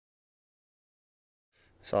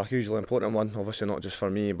It's a hugely important one, obviously not just for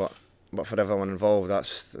me, but for everyone involved.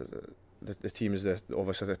 That's the team is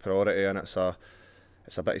obviously the priority, and it's a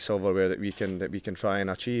bit of silverware that we can try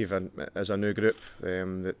and achieve. And as a new group,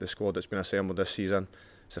 the squad that's been assembled this season,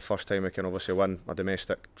 it's the first time we can obviously win a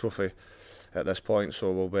domestic trophy at this point.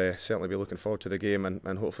 So we'll certainly be looking forward to the game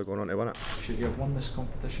and hopefully going on to win it. Should you have won this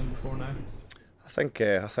competition before now? I think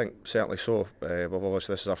certainly so. Well,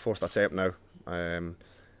 obviously this is our fourth attempt now.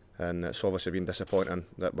 And it's obviously been disappointing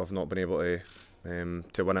that we've not been able to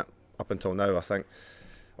win it up until now. I think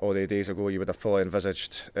all the days ago you would have probably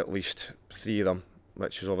envisaged at least 3 of them,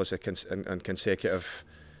 which is obviously in consecutive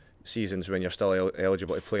seasons when you're still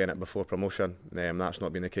eligible to play in it before promotion. That's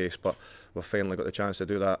not been the case, but we've finally got the chance to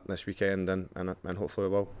do that this weekend, and hopefully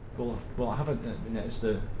we will. Well, I haven't. It's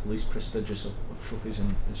the least prestigious of trophies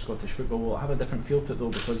in Scottish football. Will it have a different feel to it though,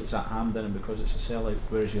 because it's at Hampden and because it's a sellout?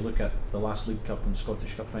 Whereas you look at the last League Cup and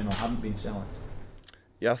Scottish Cup final haven't been sellouts.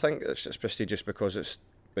 Yeah, I think it's prestigious because it's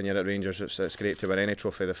when you're at Rangers, it's great to win any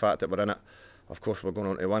trophy. The fact that we're in it, of course, we're going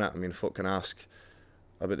on to win it. I mean, folk can ask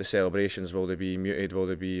about the celebrations. Will they be muted? Will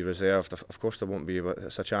they be reserved? Of course they won't be, but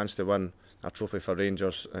it's a chance to win a trophy for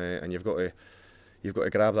Rangers, and you've got to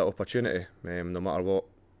grab that opportunity, no matter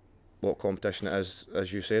what competition it is.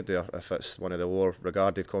 As you said there, if it's one of the lower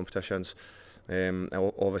regarded competitions,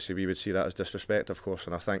 obviously we would see that as disrespect, of course.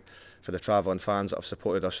 And I think for the travelling fans that have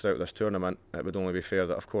supported us throughout this tournament, it would only be fair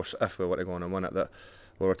that, of course, if we were to go on and win it, that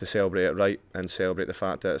we were to celebrate it right and celebrate the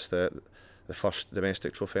fact that it's the first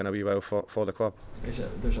domestic trophy in a wee while for the club. Is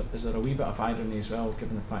there a wee bit of irony as well,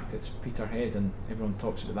 given the fact it's Peterhead and everyone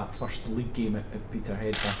talks about that first league game at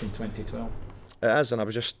Peterhead back in 2012? It is, and I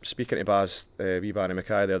was just speaking to wee Barry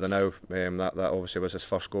Mackay there now. That obviously was his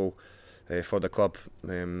first goal for the club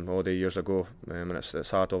all the years ago, and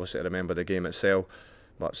it's hard obviously to remember the game itself.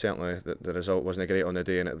 But certainly the result wasn't great on the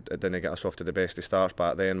day, and it didn't get us off to the best of starts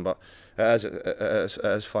back then. But it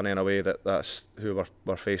is funny in a way that that's who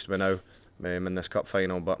we're faced with now in this cup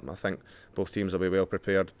final. But I think both teams will be well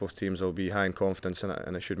prepared. Both teams will be high in confidence in it,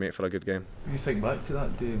 and it should make for a good game. When you think back to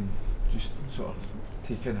that day, just sort of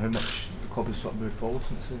take in how much the club has sort of moved forward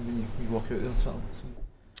since then, when you walk out there and sort of.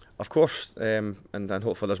 Of course, and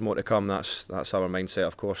hopefully there's more to come. That's our mindset.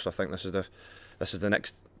 Of course, I think this is the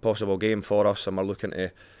next possible game for us, and we're looking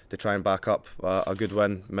to try and back up a good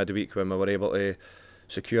win midweek when we were able to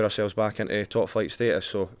secure ourselves back into top flight status.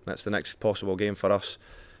 So that's the next possible game for us,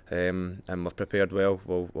 and we've prepared well.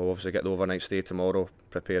 We'll obviously get the overnight stay tomorrow,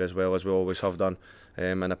 prepare as well as we always have done,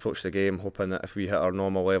 and approach the game hoping that if we hit our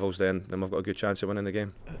normal levels, then we've got a good chance of winning the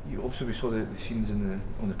game. You obviously we saw the scenes on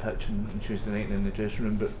the pitch on Tuesday night and in the dressing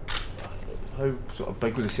room, but how sort of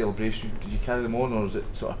big was the celebration? Did you carry them on, or is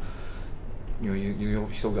it sort of, you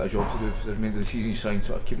obviously still got a job to do for the remainder of the season, you try and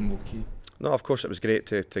sort of keep them low key? No, of course it was great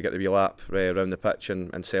to get the wee lap around the pitch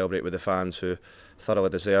and celebrate with the fans who thoroughly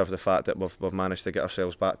deserve the fact that we've managed to get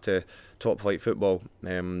ourselves back to top flight football.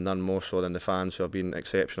 None more so than the fans who have been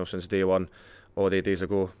exceptional since day one, all the days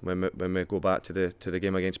ago when we go back to the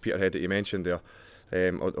game against Peterhead that you mentioned there,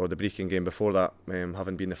 or the Brecon game before that,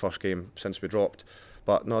 having been the first game since we dropped.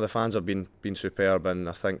 But no, the fans have been superb, and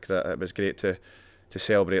I think that it was great to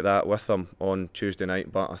celebrate that with them on Tuesday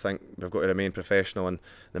night. But I think we've got to remain professional, and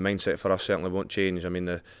the mindset for us certainly won't change. I mean,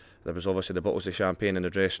 there was obviously the bottles of champagne in the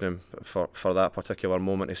dressing room for that particular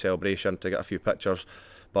moment of celebration, to get a few pictures,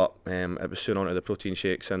 but it was soon on to the protein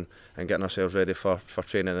shakes and getting ourselves ready for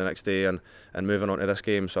training the next day and moving on to this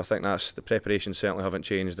game. So I think that's the preparations certainly haven't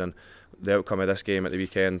changed, and the outcome of this game at the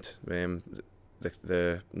weekend,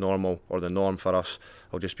 the normal or the norm for us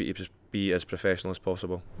will just be as professional as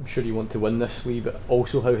possible. I'm sure you want to win this, Lee, but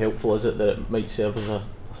also how helpful is it that it might serve as a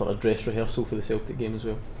sort of dress rehearsal for the Celtic game as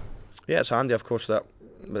well? Yeah, it's handy, of course, that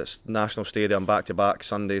it's National Stadium back-to-back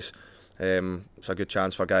Sundays. It's a good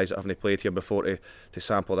chance for guys that haven't played here before to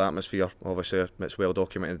sample the atmosphere. Obviously it's well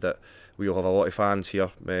documented that we'll have a lot of fans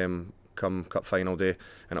here come cup final day,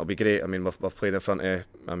 and it'll be great. I mean, we've played in front of,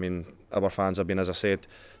 our fans have been, as I said,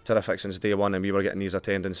 terrific since day one, and we were getting these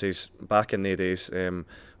attendances back in the days,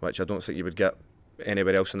 which I don't think you would get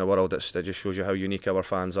anywhere else in the world. It just shows you how unique our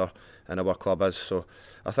fans are and our club is. So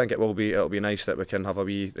I think it'll be nice that we can have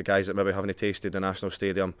the guys that maybe haven't tasted the National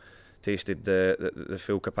Stadium, tasted the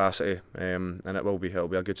full capacity, and it'll be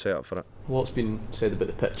a good setup for it. A lot's been said about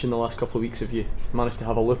the pitch in the last couple of weeks. Have you managed to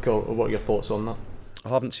have a look, or what are your thoughts on that? I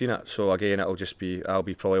haven't seen it, so again I'll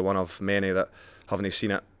be probably one of many that haven't seen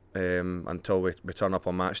it until we turn up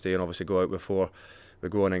on match day and obviously go out before we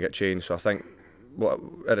go in and get changed. So I think,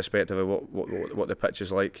 irrespective of what the pitch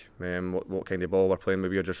is like, what kind of ball we're playing,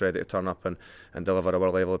 we're just ready to turn up and deliver our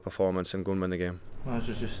level of performance and go and win the game.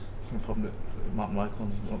 Manager's just confirmed that Martin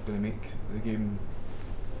Waghorn's not going to make the game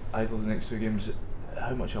either of the next 2 games,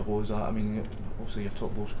 how much of a blow is that? I mean, obviously your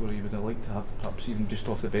top goal scorer, you would have liked to have perhaps even just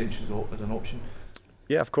off the bench as an option.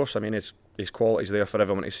 Yeah, of course. I mean, his quality's there for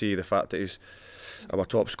everyone to see. The fact that he's our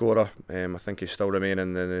top scorer, I think he's still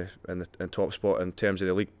remaining in the top spot in terms of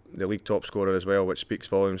the league top scorer as well, which speaks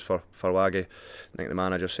volumes for Waggy. I think the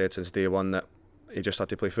manager said since day one that he just had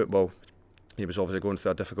to play football. He was obviously going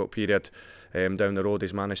through a difficult period down the road.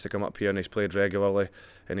 He's managed to come up here and he's played regularly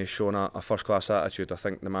and he's shown a first-class attitude. I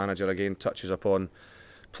think the manager again touches upon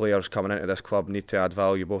players coming into this club need to add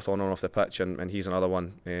value both on and off the pitch, and he's another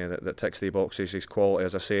one that ticks the boxes. His quality,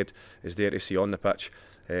 as I said, is there to see on the pitch,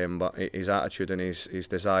 but his attitude and his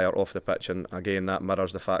desire off the pitch, and again that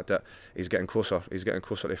mirrors the fact that he's getting closer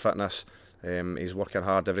to fitness. He's working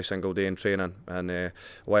hard every single day in training, and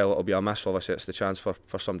while it'll be a miss, obviously it's the chance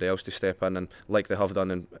for somebody else to step in and, like they have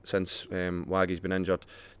done since Waggy's been injured,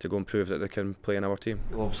 to go and prove that they can play in our team.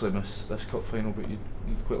 You'll obviously miss this cup final, but you'd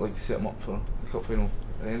quite like to set him up for the cup final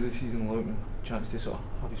at the end of the season, allow him a chance to sort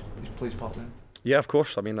of have his plays part then. Yeah, of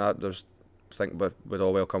course. I mean, I think we'd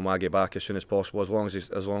all welcome Waggy back as soon as possible, as long as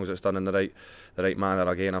it's done in the right manner.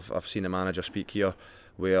 Again, I've seen the manager speak here,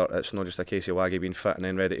 where it's not just a case of Waggy being fit and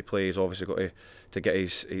then ready to play. He's obviously got to get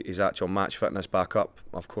his actual match fitness back up.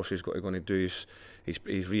 Of course, he's got to go and do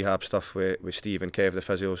his rehab stuff with Steve and Kev, the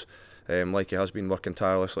physios, like he has been working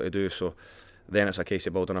tirelessly to do. So then it's a case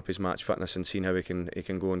of building up his match fitness and seeing how he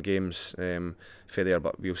can go in games for there.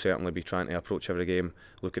 But we'll certainly be trying to approach every game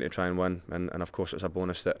looking to try and win, and of course it's a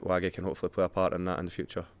bonus that Waggy can hopefully play a part in that in the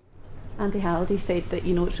future. Andy Halliday said that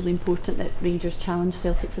it's really important that Rangers challenge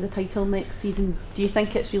Celtic for the title next season. Do you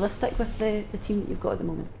think it's realistic with the team that you've got at the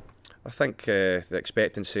moment? I think the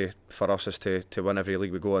expectancy for us is to win every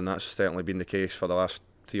league we go, and that's certainly been the case for the last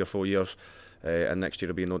 3 or 4 years. And next year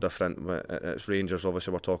will be no different. It's Rangers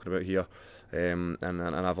obviously we're talking about here, and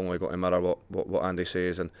I've only got to mirror what Andy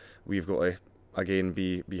says, and we've got to again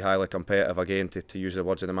be highly competitive again, to use the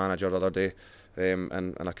words of the manager the other day,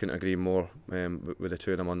 and I couldn't agree more with the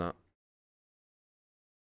two of them on that.